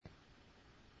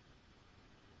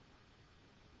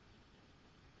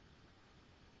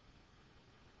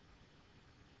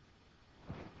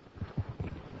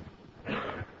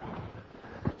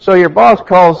So your boss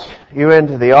calls you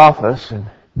into the office and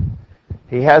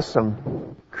he has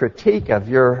some critique of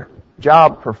your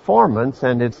job performance,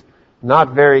 and it's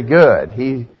not very good.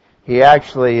 He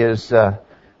actually is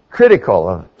critical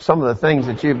of some of the things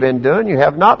that you've been doing. You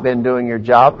have not been doing your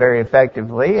job very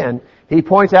effectively, and he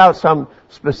points out some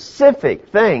specific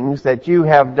things that you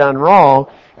have done wrong,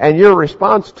 and your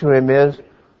response to him is,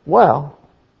 well,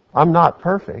 I'm not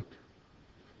perfect.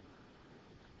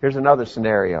 Here's another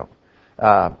scenario.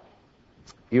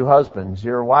 You husbands,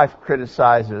 your wife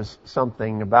criticizes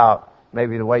something about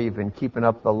maybe the way you've been keeping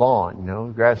up the lawn. You know,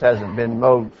 the grass hasn't been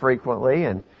mowed frequently,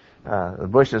 and the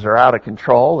bushes are out of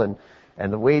control, and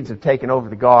the weeds have taken over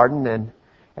the garden,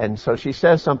 and so she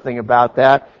says something about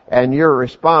that, and your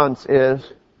response is,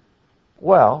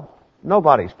 well,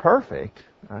 nobody's perfect.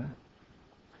 Right?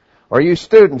 Or you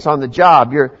students on the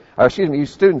job, you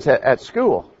students at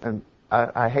school, and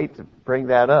I hate to bring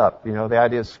that up, you know, the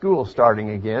idea of school starting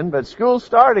again, but school's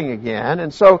starting again,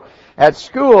 and so at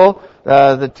school,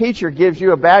 the teacher gives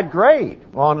you a bad grade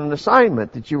on an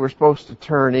assignment that you were supposed to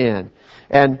turn in,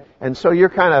 and so you're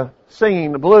kind of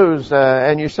singing the blues,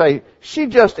 and you say, she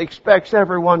just expects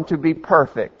everyone to be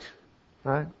perfect,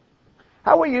 right?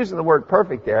 How are we using the word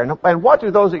perfect there? And what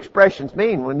do those expressions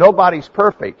mean when nobody's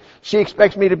perfect? She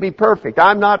expects me to be perfect.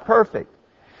 I'm not perfect.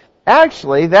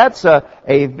 Actually, that's a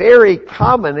very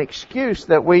common excuse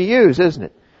that we use, isn't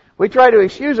it? We try to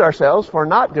excuse ourselves for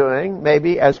not doing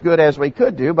maybe as good as we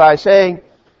could do by saying,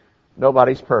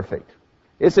 nobody's perfect.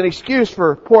 It's an excuse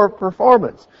for poor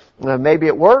performance. Maybe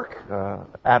at work,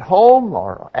 at home,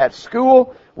 or at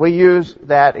school, we use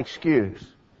that excuse.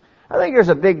 I think there's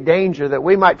a big danger that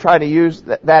we might try to use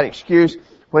that excuse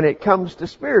when it comes to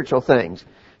spiritual things.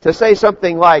 To say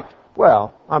something like,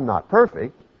 well, I'm not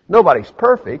perfect. Nobody's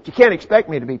perfect. You can't expect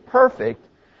me to be perfect.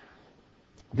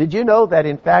 Did you know that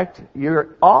in fact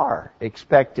you are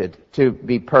expected to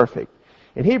be perfect?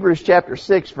 In Hebrews chapter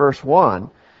 6 verse 1,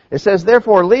 it says,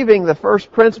 therefore, leaving the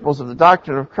first principles of the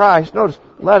doctrine of Christ, notice,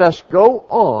 let us go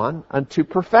on unto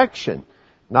perfection,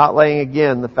 not laying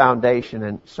again the foundation,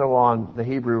 and so on the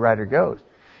Hebrew writer goes.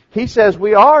 He says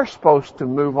we are supposed to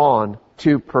move on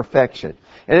to perfection.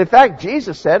 And in fact,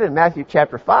 Jesus said in Matthew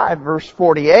chapter 5 verse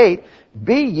 48,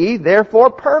 be ye therefore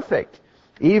perfect,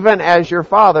 even as your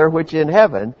Father which in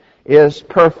heaven is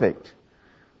perfect.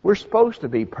 We're supposed to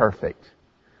be perfect.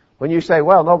 When you say,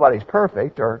 well, nobody's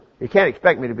perfect, or you can't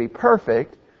expect me to be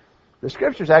perfect, the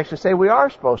Scriptures actually say we are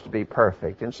supposed to be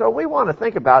perfect. And so we want to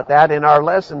think about that in our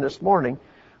lesson this morning.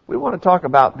 We want to talk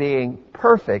about being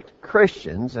perfect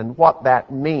Christians and what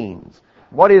that means.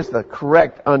 What is the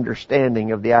correct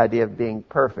understanding of the idea of being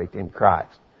perfect in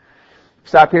Christ?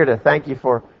 Stop here to thank you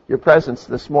for your presence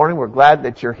this morning. We're glad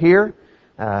that you're here.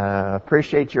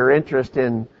 Appreciate your interest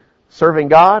in serving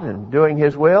God and doing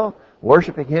His will,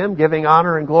 worshiping Him, giving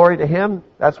honor and glory to Him.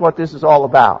 That's what this is all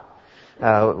about.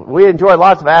 We enjoy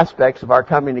lots of aspects of our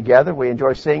coming together. We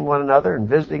enjoy seeing one another and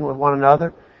visiting with one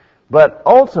another. But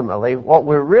ultimately, what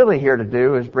we're really here to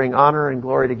do is bring honor and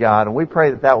glory to God. And we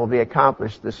pray that that will be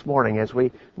accomplished this morning as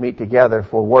we meet together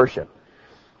for worship.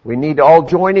 We need to all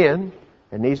join in.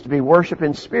 It needs to be worship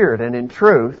in spirit and in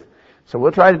truth. So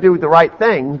we'll try to do the right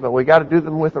things, but we got to do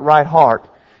them with the right heart.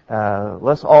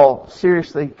 Let's all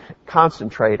seriously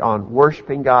concentrate on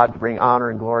worshiping God to bring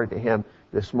honor and glory to Him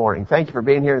this morning. Thank you for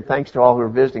being here, and thanks to all who are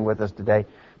visiting with us today.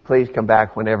 Please come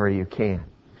back whenever you can.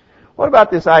 What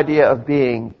about this idea of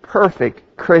being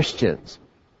perfect Christians?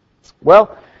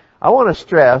 Well, I want to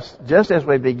stress, just as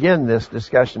we begin this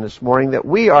discussion this morning, that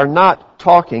we are not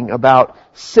talking about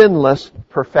sinless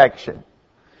perfection.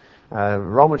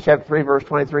 Romans chapter 3 verse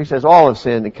 23 says all have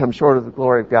sinned and come short of the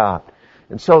glory of God.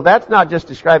 And so that's not just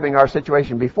describing our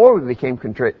situation before we became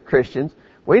Christians.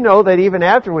 We know that even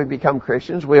after we become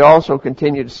Christians, we also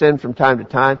continue to sin from time to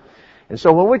time. And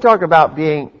so when we talk about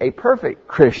being a perfect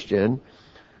Christian,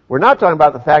 we're not talking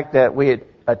about the fact that we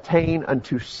attain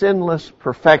unto sinless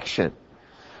perfection.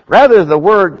 Rather, the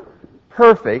word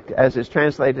perfect, as is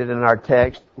translated in our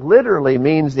text, literally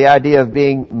means the idea of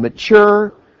being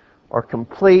mature or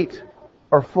complete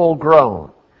or full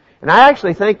grown. And I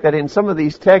actually think that in some of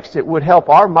these texts it would help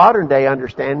our modern day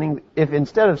understanding if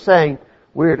instead of saying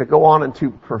we're to go on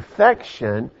into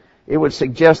perfection, it would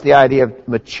suggest the idea of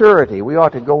maturity. We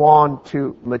ought to go on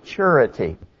to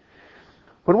maturity.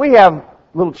 When we have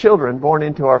little children born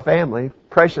into our family,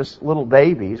 precious little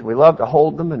babies, we love to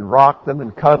hold them and rock them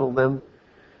and cuddle them.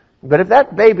 But if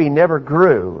that baby never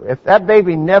grew, if that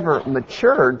baby never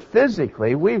matured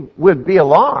physically, we would be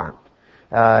alarmed.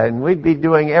 And we'd be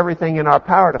doing everything in our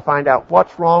power to find out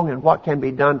what's wrong and what can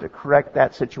be done to correct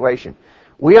that situation.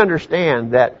 We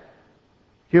understand that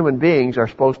human beings are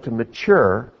supposed to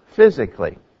mature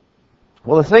physically.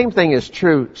 Well, the same thing is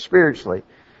true spiritually.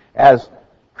 As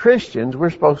Christians, we're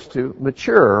supposed to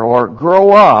mature or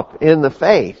grow up in the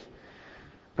faith.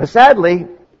 But sadly,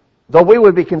 though we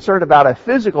would be concerned about a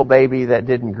physical baby that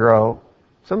didn't grow,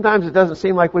 sometimes it doesn't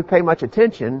seem like we pay much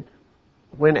attention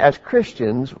when, as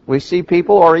Christians, we see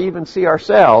people or even see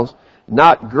ourselves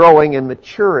not growing and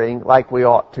maturing like we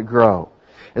ought to grow.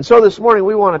 And so this morning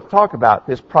we want to talk about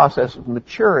this process of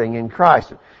maturing in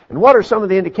Christ. And what are some of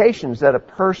the indications that a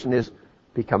person is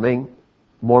becoming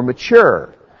more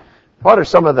mature? What are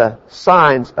some of the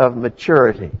signs of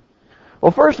maturity?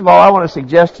 Well, first of all, I want to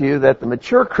suggest to you that the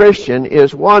mature Christian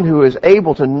is one who is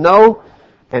able to know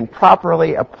and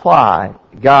properly apply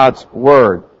God's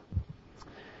Word.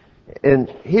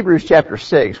 In Hebrews chapter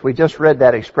 6, we just read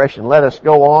that expression, let us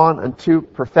go on unto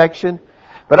perfection.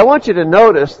 But I want you to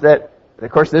notice that, of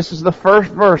course, this is the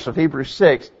first verse of Hebrews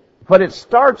 6, but it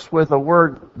starts with the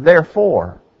word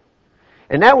therefore.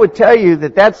 And that would tell you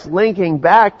that that's linking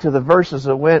back to the verses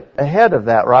that went ahead of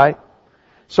that, right?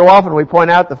 So often we point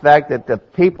out the fact that the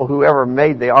people who ever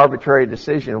made the arbitrary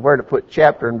decision of where to put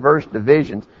chapter and verse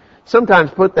divisions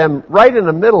sometimes put them right in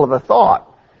the middle of a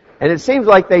thought. And it seems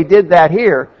like they did that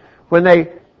here when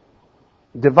they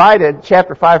divided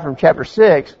chapter 5 from chapter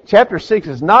 6. Chapter 6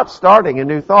 is not starting a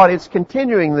new thought, it's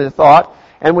continuing the thought,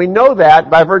 and we know that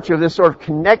by virtue of this sort of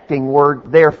connecting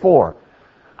word, therefore.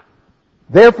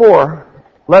 Therefore,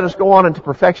 let us go on into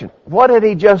perfection. What did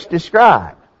he just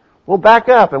describe? We'll back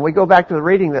up and we go back to the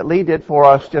reading that Lee did for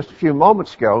us just a few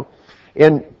moments ago.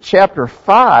 In chapter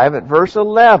 5 at verse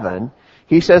 11,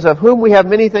 he says, of whom we have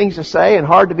many things to say and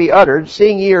hard to be uttered,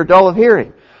 seeing ye are dull of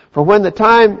hearing. For when the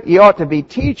time ye ought to be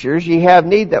teachers, ye have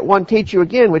need that one teach you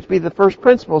again, which be the first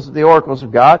principles of the oracles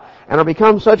of God, and are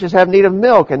become such as have need of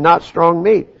milk and not strong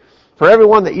meat. For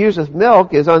everyone that useth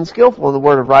milk is unskillful in the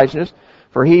word of righteousness,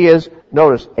 for he is,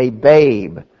 notice, a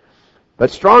babe.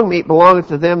 But strong meat belongeth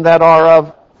to them that are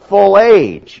of full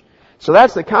age. So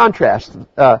that's the contrast.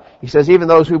 He says, even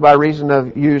those who by reason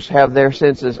of use have their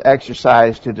senses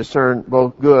exercised to discern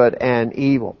both good and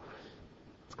evil.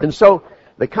 And so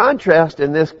the contrast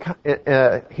in this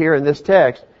here in this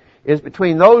text is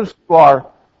between those who are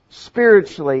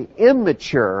spiritually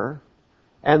immature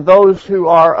and those who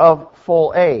are of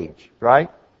full age, right?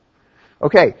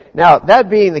 Okay, now that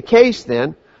being the case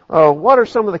then, what are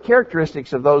some of the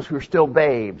characteristics of those who are still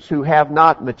babes, who have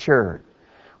not matured?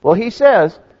 Well, he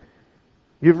says,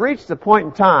 you've reached the point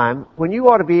in time when you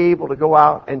ought to be able to go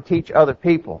out and teach other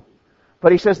people.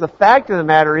 But he says the fact of the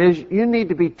matter is you need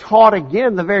to be taught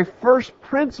again the very first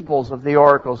principles of the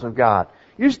oracles of God.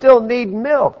 You still need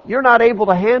milk. You're not able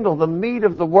to handle the meat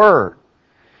of the Word.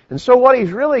 And so what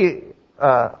he's really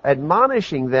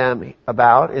admonishing them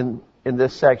about in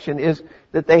this section is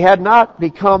that they had not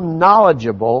become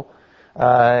knowledgeable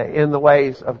in the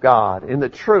ways of God, in the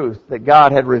truth that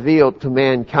God had revealed to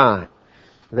mankind.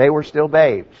 They were still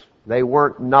babes. They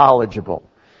weren't knowledgeable.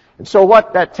 And so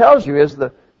what that tells you is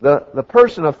the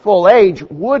person of full age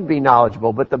would be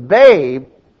knowledgeable, but the babe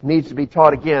needs to be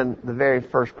taught again the very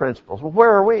first principles. Well,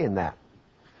 where are we in that?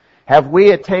 Have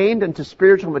we attained into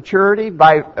spiritual maturity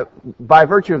by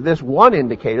virtue of this one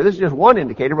indicator? This is just one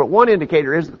indicator, but one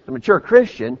indicator is that the mature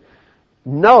Christian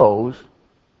knows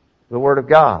the Word of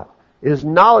God, is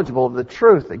knowledgeable of the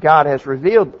truth that God has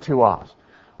revealed to us.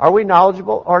 Are we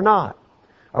knowledgeable or not?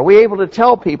 Are we able to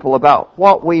tell people about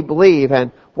what we believe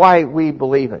and why we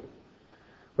believe it?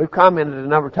 We've commented a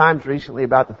number of times recently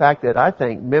about the fact that I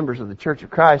think members of the Church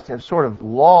of Christ have sort of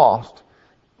lost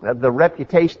the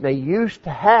reputation they used to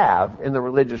have in the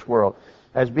religious world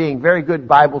as being very good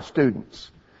Bible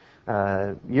students.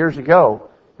 Years ago,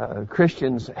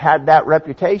 Christians had that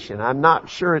reputation. I'm not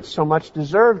sure it's so much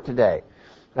deserved today,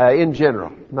 in general.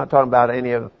 I'm not talking about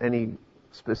any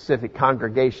specific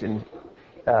congregation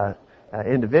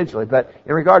individually, but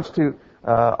in regards to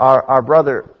our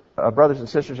brothers and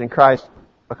sisters in Christ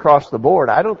across the board,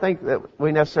 I don't think that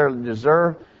we necessarily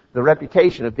deserve the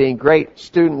reputation of being great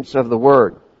students of the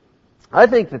Word. I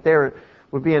think that there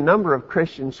would be a number of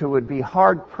Christians who would be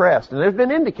hard-pressed, and there have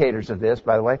been indicators of this,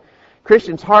 by the way,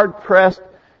 Christians hard-pressed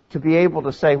to be able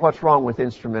to say, what's wrong with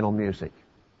instrumental music?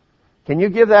 Can you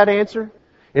give that answer?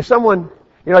 If someone,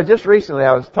 just recently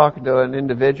I was talking to an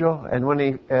individual, and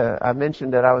when I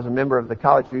mentioned that I was a member of the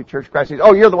College View Church of Christ, he said,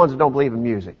 oh, you're the ones that don't believe in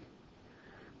music.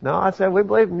 No, I said, we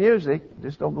believe in music,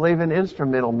 just don't believe in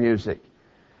instrumental music.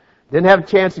 Didn't have a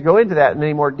chance to go into that in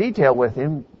any more detail with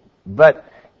him, but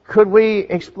could we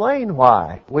explain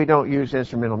why we don't use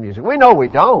instrumental music? We know we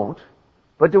don't,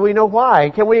 but do we know why?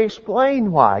 Can we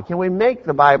explain why? Can we make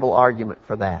the Bible argument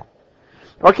for that?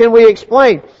 Or can we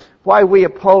explain why we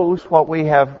oppose what we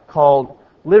have called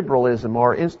liberalism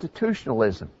or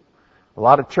institutionalism. A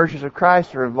lot of churches of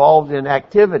Christ are involved in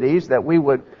activities that we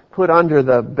would put under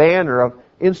the banner of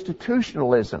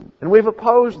institutionalism, and we've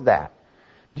opposed that.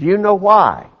 Do you know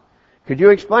why? Could you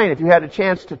explain, if you had a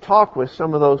chance to talk with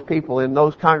some of those people in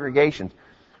those congregations,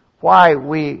 why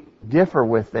we differ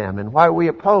with them and why we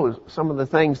oppose some of the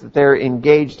things that they're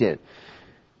engaged in?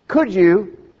 Could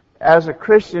you, as a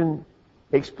Christian,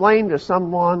 explain to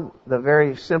someone the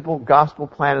very simple gospel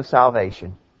plan of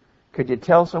salvation? Could you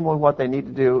tell someone what they need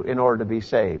to do in order to be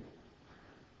saved?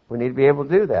 We need to be able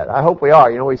to do that. I hope we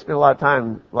are. You know, we spent a lot of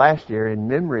time last year in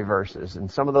memory verses, and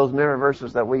some of those memory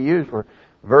verses that we used were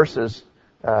verses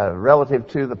relative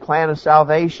to the plan of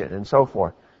salvation and so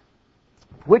forth.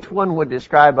 Which one would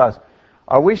describe us?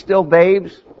 Are we still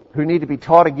babes who need to be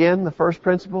taught again the first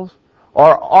principles?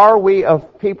 Or are we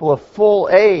of people of full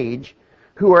age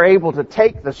who are able to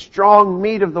take the strong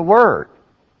meat of the Word?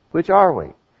 Which are we?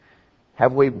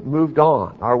 Have we moved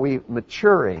on? Are we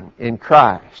maturing in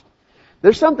Christ?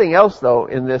 There's something else, though,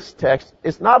 in this text.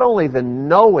 It's not only the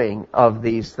knowing of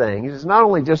these things. It's not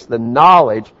only just the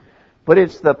knowledge, but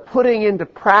it's the putting into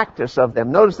practice of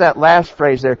them. Notice that last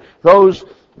phrase there. Those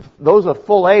of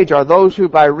full age are those who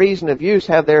by reason of use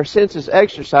have their senses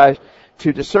exercised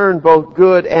to discern both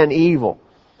good and evil.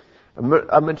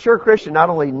 A mature Christian not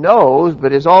only knows,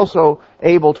 but is also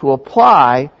able to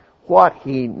apply what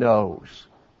he knows.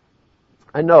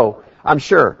 I'm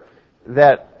sure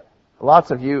that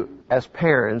lots of you as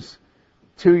parents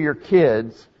to your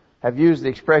kids have used the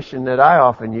expression that I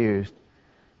often used.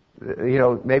 You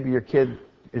know, maybe your kid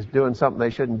is doing something they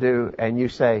shouldn't do, and you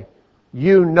say,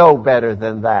 "You know better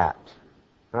than that."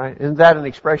 Right? Isn't that an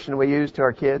expression we use to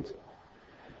our kids?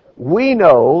 We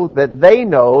know that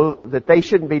they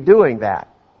shouldn't be doing that.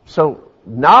 So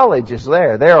knowledge is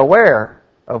there. They're aware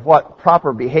of what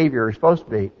proper behavior is supposed to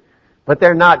be, but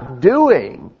they're not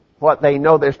doing what they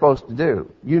know they're supposed to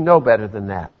do. You know better than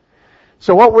that.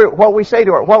 So what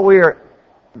we're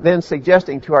then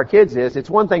suggesting to our kids is, it's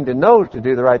one thing to know to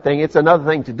do the right thing, it's another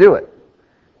thing to do it.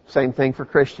 Same thing for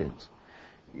Christians.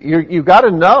 You've got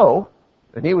to know,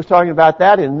 and he was talking about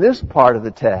that in this part of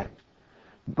the text.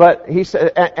 But he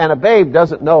said, and a babe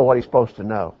doesn't know what he's supposed to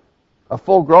know. A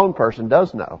full-grown person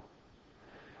does know.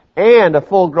 And a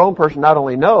full-grown person not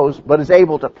only knows, but is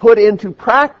able to put into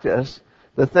practice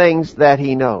the things that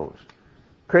he knows.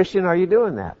 Christian, are you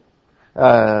doing that?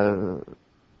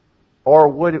 Or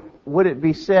would it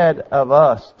be said of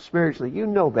us spiritually, you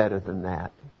know better than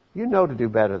that. You know to do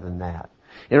better than that.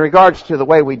 In regards to the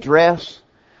way we dress,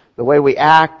 the way we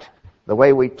act, the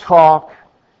way we talk,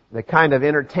 the kind of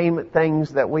entertainment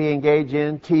things that we engage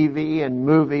in, TV and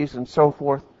movies and so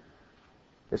forth.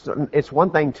 It's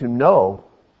one thing to know.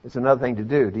 It's another thing to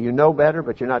do. Do you know better,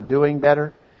 but you're not doing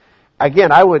better?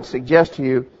 Again, I would suggest to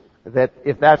you that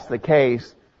if that's the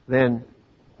case, then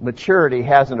maturity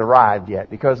hasn't arrived yet,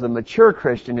 because the mature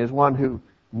Christian is one who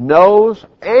knows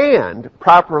and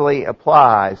properly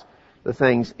applies the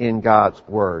things in God's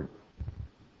Word.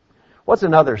 What's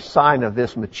another sign of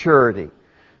this maturity?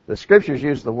 The Scriptures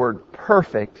use the word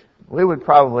perfect. We would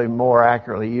probably more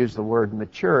accurately use the word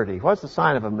maturity. What's the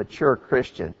sign of a mature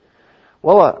Christian?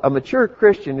 Well, a mature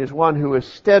Christian is one who is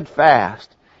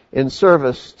steadfast in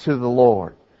service to the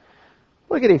Lord.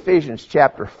 Look at Ephesians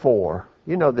chapter 4.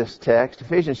 You know this text.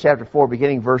 Ephesians chapter 4,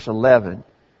 beginning verse 11.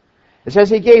 It says,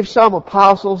 He gave some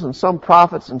apostles and some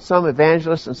prophets and some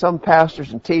evangelists and some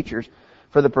pastors and teachers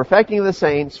for the perfecting of the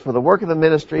saints, for the work of the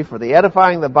ministry, for the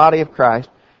edifying of the body of Christ,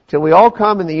 till we all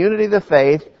come in the unity of the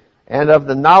faith and of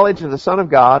the knowledge of the Son of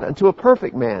God, unto a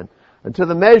perfect man, unto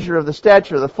the measure of the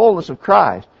stature of the fullness of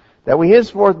Christ, that we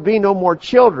henceforth be no more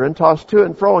children, tossed to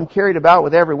and fro and carried about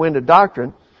with every wind of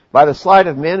doctrine, by the sleight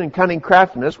of men and cunning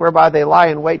craftiness, whereby they lie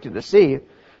in wait to deceive,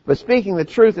 but speaking the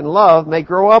truth in love, may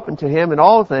grow up into Him in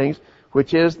all things,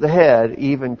 which is the head,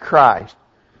 even Christ.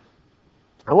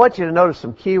 I want you to notice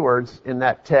some key words in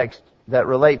that text that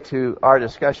relate to our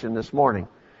discussion this morning.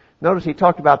 Notice he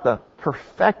talked about the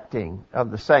perfecting of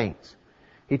the saints.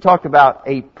 He talked about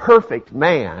a perfect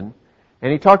man,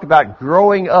 and he talked about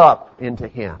growing up into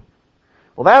Him.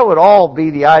 Well, that would all be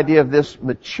the idea of this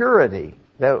maturity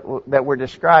that we're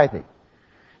describing.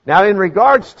 Now, in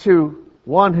regards to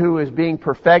one who is being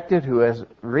perfected, who is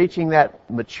reaching that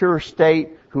mature state,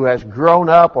 who has grown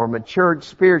up or matured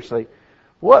spiritually,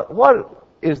 what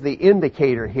is the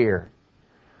indicator here?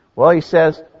 Well, he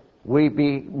says, we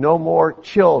be no more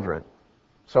children.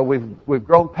 So we've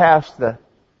grown past the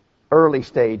early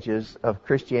stages of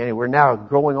Christianity. We're now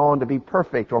going on to be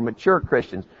perfect or mature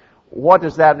Christians. What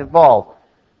does that involve?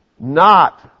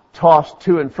 Not tossed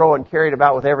to and fro and carried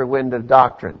about with every wind of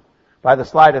doctrine. by the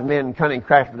sleight of men and cunning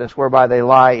craftiness whereby they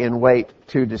lie in wait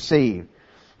to deceive.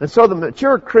 And so the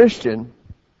mature Christian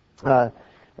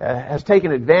has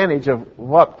taken advantage of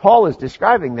what Paul is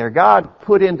describing there. God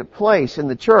put into place in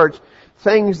the church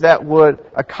things that would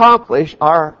accomplish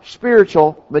our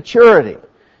spiritual maturity.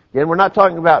 Again, we're not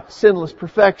talking about sinless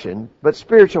perfection, but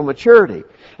spiritual maturity.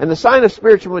 And the sign of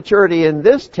spiritual maturity in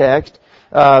this text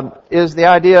is the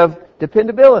idea of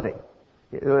dependability.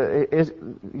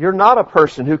 You're not a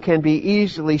person who can be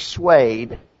easily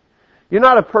swayed. You're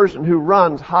not a person who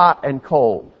runs hot and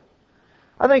cold.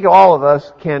 I think all of us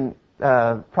can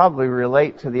probably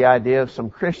relate to the idea of some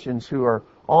Christians who are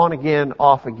on again,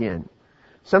 off again.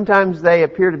 Sometimes they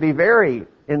appear to be very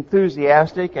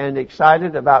enthusiastic and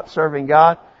excited about serving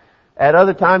God. At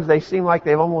other times they seem like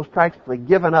they've almost practically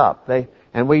given up.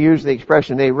 And we use the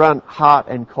expression, they run hot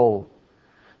and cold.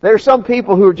 There are some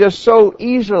people who are just so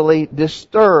easily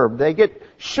disturbed. They get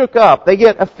shook up. They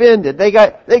get offended. They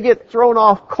get thrown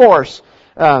off course.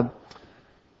 I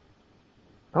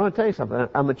want to tell you something.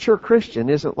 A mature Christian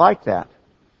isn't like that.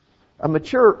 A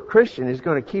mature Christian is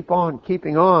going to keep on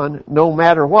keeping on no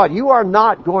matter what. You are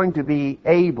not going to be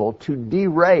able to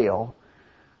derail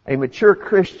a mature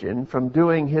Christian from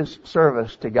doing his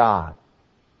service to God.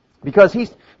 Because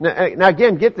now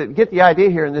again, get the idea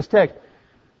here in this text.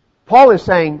 Paul is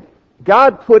saying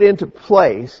God put into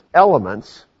place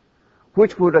elements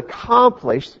which would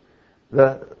accomplish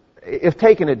if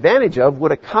taken advantage of,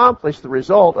 would accomplish the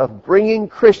result of bringing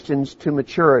Christians to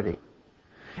maturity.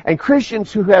 And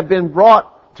Christians who have been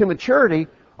brought to maturity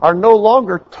are no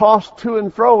longer tossed to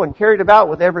and fro and carried about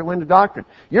with every wind of doctrine.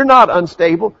 You're not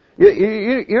unstable.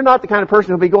 You're not the kind of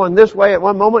person who'll be going this way at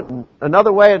one moment and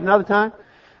another way at another time.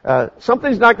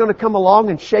 Something's not going to come along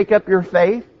and shake up your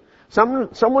faith.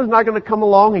 Someone's not going to come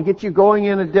along and get you going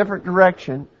in a different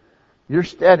direction. You're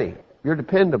steady. You're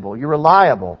dependable. You're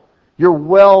reliable. You're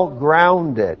well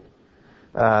grounded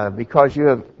because you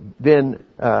have been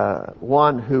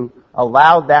one who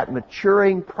allowed that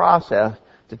maturing process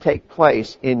to take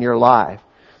place in your life.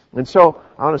 And so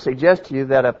I want to suggest to you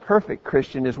that a perfect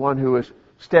Christian is one who is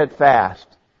steadfast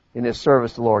in his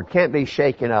service to the Lord. Can't be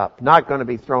shaken up. Not going to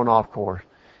be thrown off course.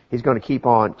 He's going to keep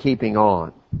on keeping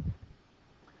on.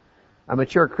 A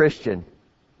mature Christian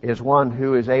is one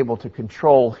who is able to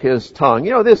control his tongue.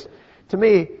 You know, to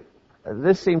me,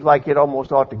 this seems like it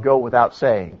almost ought to go without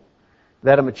saying.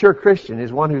 That a mature Christian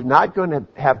is one who's not going to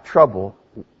have trouble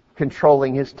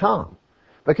controlling his tongue.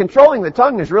 But controlling the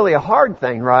tongue is really a hard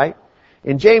thing, right?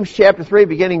 In James chapter 3,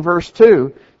 beginning verse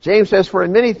 2, James says, "For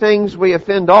in many things we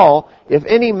offend all. If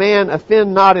any man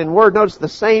offend not in word," notice the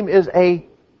same is a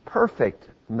perfect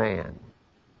man.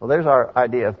 Well, there's our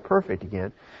idea of perfect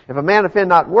again. If a man offend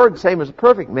not in word, the same as a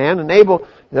perfect man, and able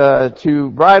also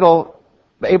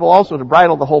to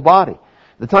bridle the whole body.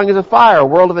 The tongue is a fire, a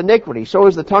world of iniquity. So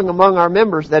is the tongue among our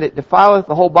members, that it defileth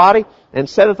the whole body, and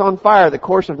setteth on fire the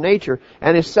course of nature,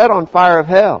 and is set on fire of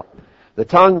hell. The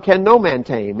tongue can no man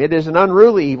tame. It is an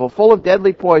unruly evil, full of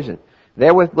deadly poison.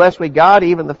 Therewith bless we God,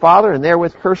 even the Father, and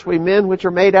therewith curse we men, which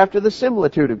are made after the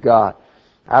similitude of God.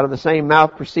 Out of the same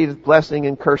mouth proceedeth blessing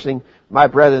and cursing. My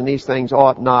brethren, these things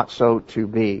ought not so to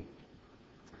be.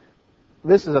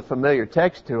 This is a familiar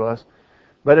text to us,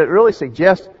 but it really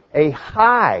suggests a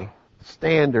high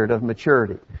standard of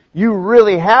maturity. You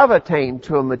really have attained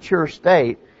to a mature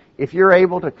state if you're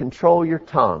able to control your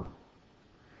tongue.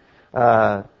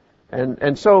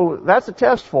 And so that's a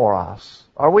test for us.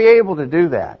 Are we able to do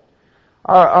that?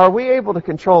 Are we able to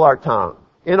control our tongue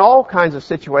in all kinds of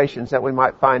situations that we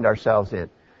might find ourselves in?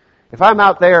 If I'm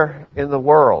out there in the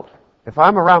world, if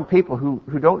I'm around people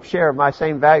who don't share my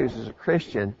same values as a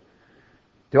Christian,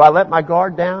 do I let my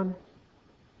guard down?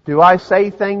 Do I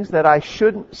say things that I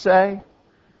shouldn't say?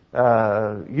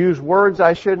 Use words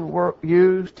I shouldn't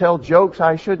use? Tell jokes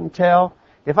I shouldn't tell?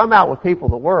 If I'm out with people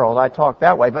of the world, I talk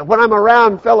that way. But when I'm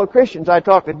around fellow Christians, I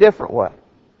talk a different way.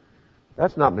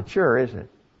 That's not mature, is it?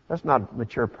 That's not a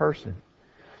mature person.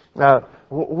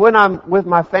 When I'm with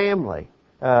my family,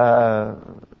 do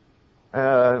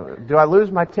I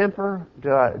lose my temper?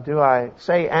 Do I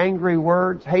say angry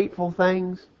words, hateful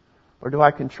things? Or do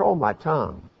I control my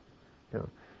tongue?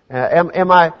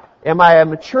 Am I a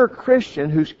mature Christian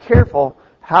who's careful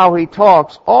how he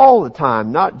talks all the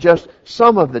time, not just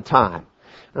some of the time?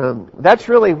 That's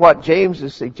really what James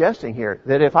is suggesting here,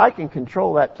 that if I can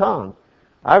control that tongue,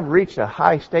 I've reached a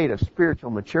high state of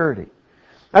spiritual maturity.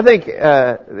 I think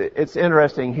it's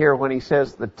interesting here when he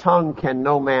says the tongue can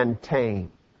no man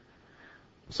tame.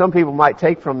 Some people might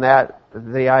take from that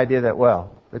the idea that,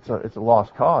 well, it's a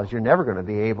lost cause. You're never going to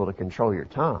be able to control your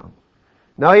tongue.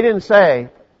 No, he didn't say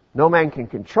No man can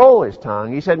control his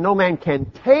tongue. He said no man can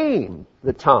tame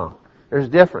the tongue. There's a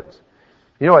difference.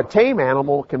 You know, a tame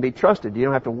animal can be trusted. You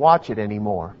don't have to watch it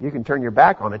anymore. You can turn your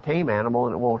back on a tame animal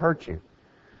and it won't hurt you.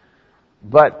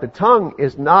 But the tongue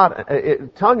is not,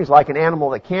 tongue is like an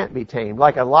animal that can't be tamed,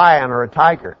 like a lion or a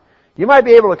tiger. You might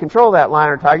be able to control that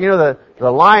lion or tiger. You know,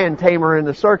 the lion tamer in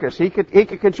the circus, he could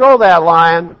control that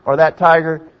lion or that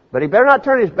tiger, but he better not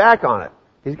turn his back on it.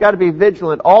 He's got to be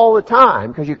vigilant all the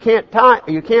time, because you can't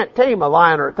tame a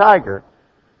lion or a tiger.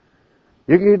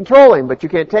 You can control him, but you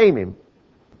can't tame him.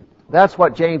 That's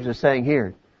what James is saying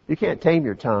here. You can't tame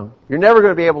your tongue. You're never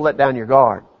going to be able to let down your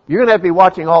guard. You're going to have to be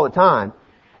watching all the time.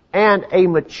 And a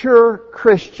mature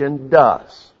Christian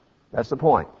does. That's the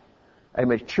point. A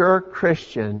mature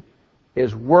Christian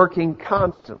is working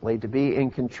constantly to be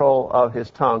in control of his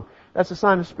tongue. That's a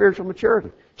sign of spiritual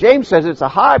maturity. James says it's a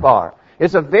high bar.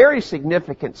 It's a very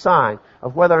significant sign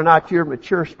of whether or not you're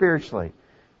mature spiritually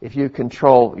if you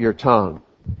control your tongue.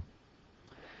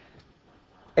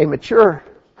 A mature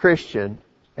Christian,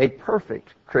 a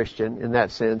perfect Christian in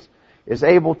that sense, is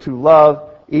able to love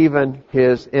even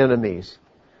his enemies.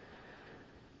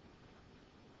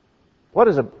 What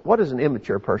does an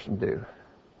immature person do?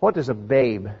 What does a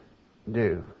babe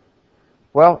do?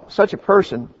 Well, such a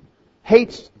person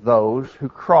hates those who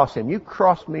cross him. You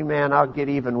cross me, man, I'll get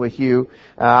even with you.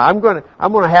 I'm going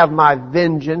to have my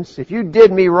vengeance. If you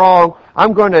did me wrong,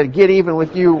 I'm going to get even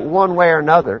with you one way or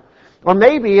another. Or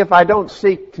maybe if I don't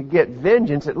seek to get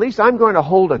vengeance, at least I'm going to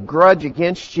hold a grudge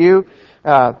against you.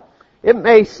 It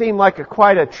may seem like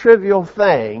quite a trivial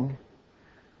thing,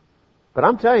 but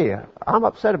I'm telling you, I'm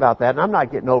upset about that and I'm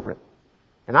not getting over it.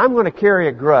 And I'm going to carry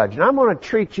a grudge and I'm going to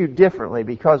treat you differently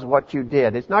because of what you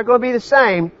did. It's not going to be the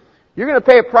same. You're going to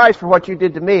pay a price for what you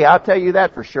did to me. I'll tell you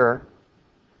that for sure.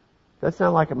 Does that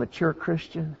sound like a mature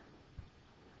Christian?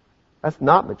 That's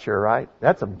not mature, right?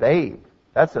 That's a babe.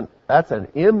 That's an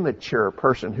immature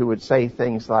person who would say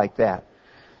things like that.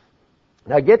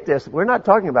 Now get this, we're not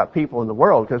talking about people in the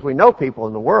world, because we know people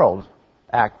in the world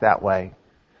act that way.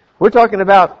 We're talking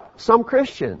about some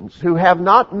Christians who have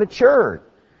not matured.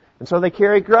 And so they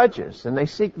carry grudges and they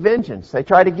seek vengeance. They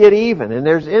try to get even, and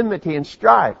there's enmity and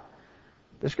strife.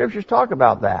 The Scriptures talk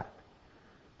about that.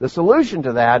 The solution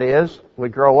to that is we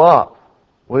grow up.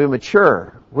 We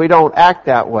mature. We don't act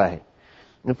that way.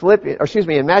 In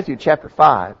Matthew chapter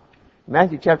 5,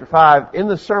 in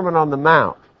the Sermon on the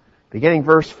Mount, beginning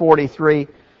verse 43,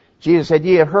 Jesus said,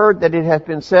 Ye have heard that it hath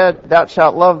been said, Thou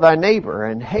shalt love thy neighbor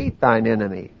and hate thine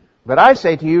enemy. But I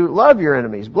say to you, love your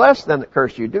enemies, bless them that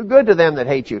curse you, do good to them that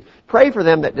hate you, pray for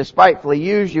them that despitefully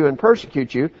use you and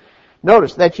persecute you.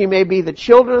 Notice, that ye may be the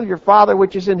children of your Father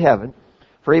which is in heaven.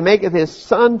 For he maketh his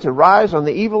sun to rise on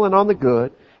the evil and on the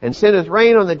good, and sendeth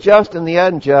rain on the just and the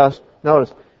unjust.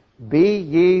 Notice, be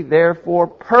ye therefore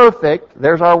perfect.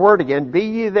 There's our word again. Be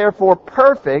ye therefore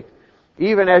perfect,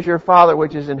 even as your Father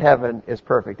which is in heaven is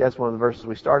perfect. That's one of the verses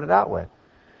we started out with.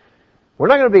 We're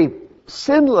not going to be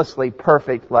sinlessly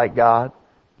perfect like God,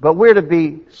 but we're to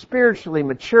be spiritually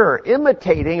mature,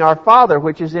 imitating our Father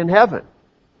which is in heaven.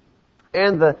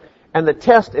 And the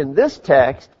test in this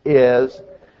text is,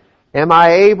 am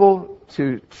I able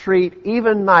to treat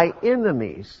even my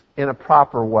enemies in a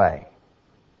proper way?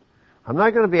 I'm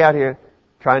not going to be out here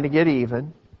trying to get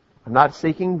even. I'm not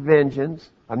seeking vengeance.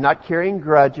 I'm not carrying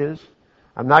grudges.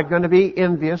 I'm not going to be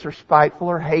envious or spiteful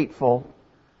or hateful.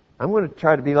 I'm going to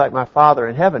try to be like my Father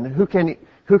in heaven, who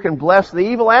can bless the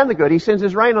evil and the good. He sends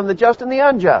His rain on the just and the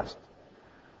unjust.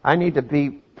 I need to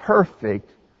be perfect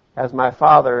as my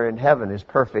Father in heaven is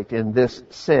perfect in this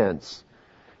sense.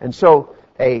 And so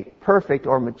a perfect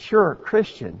or mature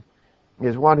Christian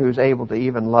is one who's able to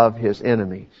even love his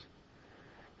enemies.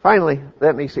 Finally,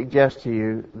 let me suggest to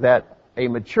you that a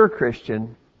mature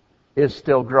Christian is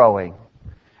still growing.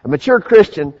 A mature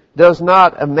Christian does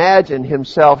not imagine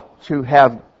himself to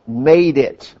have made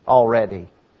it already.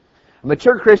 A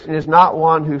mature Christian is not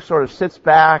one who sort of sits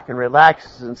back and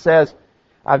relaxes and says,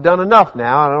 I've done enough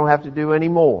now, I don't have to do any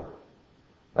more.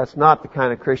 That's not the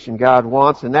kind of Christian God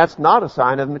wants, and that's not a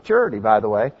sign of maturity, by the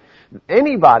way.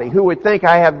 Anybody who would think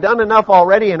I have done enough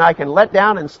already and I can let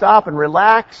down and stop and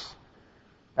relax,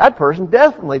 that person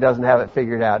definitely doesn't have it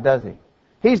figured out, does he?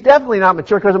 He's definitely not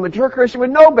mature, because a mature Christian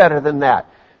would know better than that.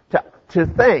 To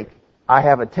think, I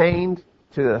have attained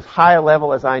to as high a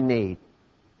level as I need.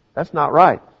 That's not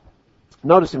right.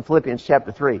 Notice in Philippians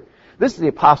chapter 3. This is the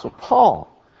Apostle Paul.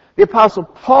 The Apostle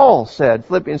Paul said,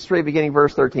 Philippians 3 beginning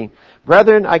verse 13,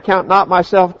 Brethren, I count not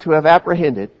myself to have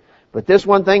apprehended, but this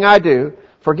one thing I do,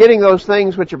 forgetting those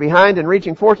things which are behind and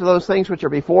reaching forth to those things which are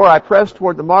before, I press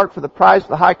toward the mark for the prize of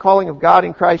the high calling of God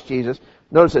in Christ Jesus.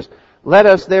 Notice this, Let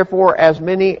us therefore, as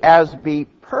many as be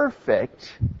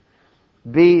perfect,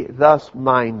 be thus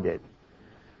minded.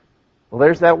 Well,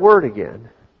 there's that word again.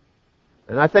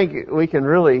 And I think we can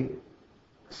really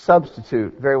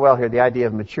substitute very well here the idea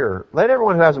of mature. Let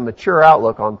everyone who has a mature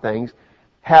outlook on things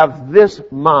have this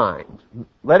mind.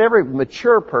 Let every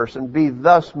mature person be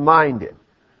thus minded.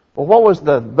 Well, what was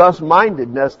the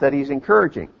thus-mindedness that he's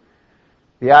encouraging?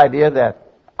 The idea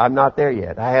that I'm not there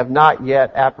yet. I have not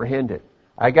yet apprehended.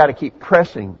 I got to keep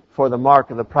pressing for the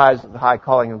mark of the prize of the high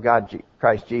calling of God,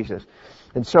 Christ Jesus.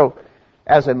 And so,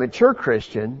 as a mature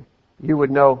Christian, you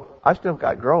would know, I've still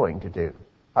got growing to do.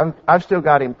 I've still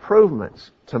got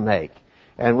improvements to make.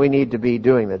 And we need to be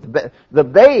doing that. The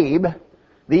babe,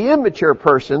 the immature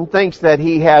person, thinks that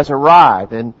he has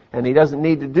arrived and he doesn't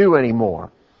need to do any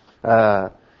more.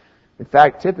 In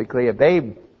fact, typically a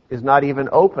babe is not even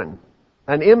open.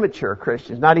 An immature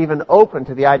Christian is not even open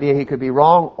to the idea he could be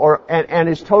wrong and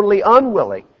is totally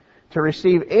unwilling to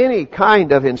receive any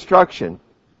kind of instruction.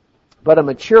 But a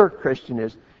mature Christian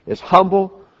is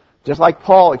humble, just like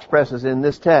Paul expresses in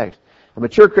this text. A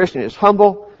mature Christian is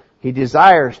humble. He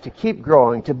desires to keep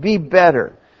growing, to be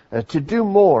better, to do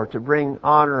more, to bring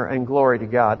honor and glory to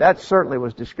God. That certainly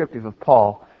was descriptive of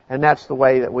Paul, and that's the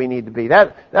way that we need to be.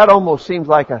 That almost seems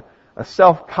like a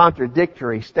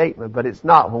self-contradictory statement, but it's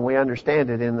not when we understand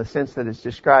it in the sense that it's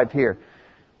described here.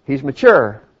 He's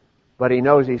mature, but he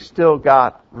knows he's still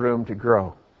got room to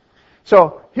grow.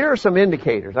 So here are some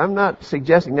indicators. I'm not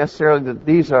suggesting necessarily that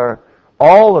these are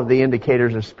all of the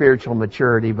indicators of spiritual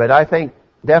maturity, but I think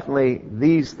definitely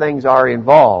these things are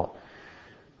involved.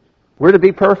 We're to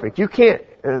be perfect. You can't,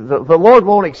 the Lord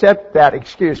won't accept that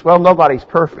excuse. Well, nobody's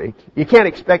perfect. You can't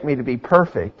expect me to be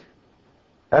perfect.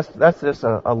 That's just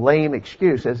a lame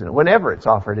excuse, isn't it? Whenever it's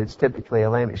offered, it's typically a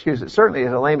lame excuse. It certainly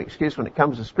is a lame excuse when it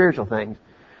comes to spiritual things.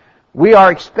 We are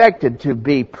expected to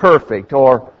be perfect,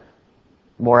 or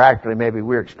more accurately, maybe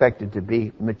we're expected to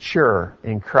be mature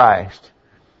in Christ.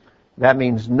 That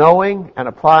means knowing and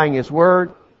applying His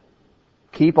Word,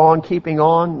 keep on keeping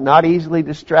on, not easily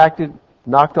distracted,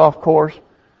 knocked off course,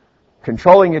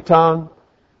 controlling your tongue,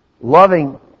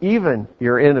 loving even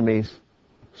your enemies,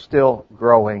 still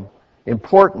growing.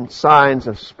 Important signs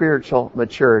of spiritual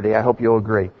maturity. I hope you'll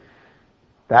agree.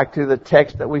 Back to the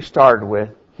text that we started with,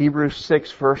 Hebrews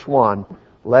 6 verse 1.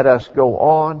 Let us go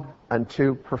on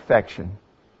unto perfection.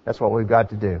 That's what we've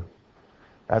got to do.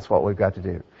 That's what we've got to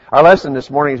do. Our lesson this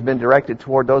morning has been directed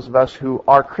toward those of us who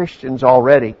are Christians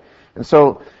already. And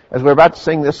so, as we're about to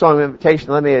sing this song of invitation,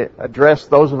 let me address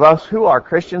those of us who are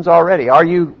Christians already. Are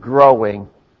you growing?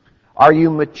 Are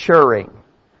you maturing?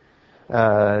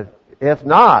 If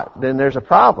not, then there's a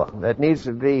problem that needs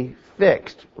to be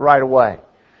fixed right away.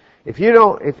 If you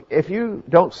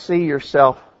don't see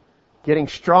yourself getting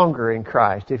stronger in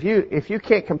Christ, if you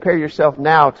can't compare yourself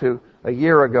now to a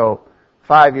year ago,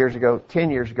 5 years ago,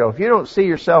 10 years ago, if you don't see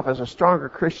yourself as a stronger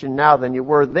Christian now than you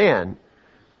were then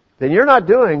you're not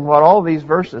doing what all these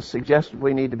verses suggest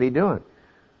we need to be doing.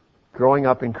 Growing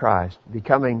up in Christ,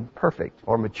 becoming perfect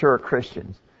or mature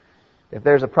Christians. If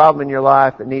there's a problem in your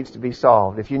life that needs to be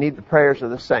solved, if you need the prayers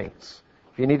of the saints,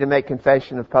 if you need to make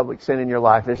confession of public sin in your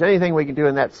life, if there's anything we can do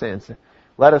in that sense,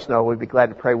 let us know. We'd be glad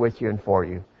to pray with you and for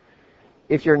you.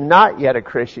 If you're not yet a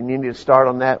Christian, you need to start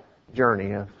on that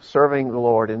journey of serving the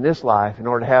Lord in this life in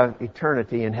order to have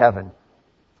eternity in heaven.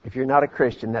 If you're not a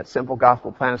Christian, that simple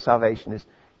gospel plan of salvation is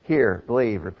hear,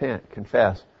 believe, repent,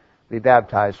 confess, be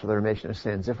baptized for the remission of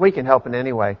sins. If we can help in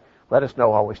any way, let us know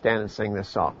while we stand and sing this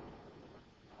song.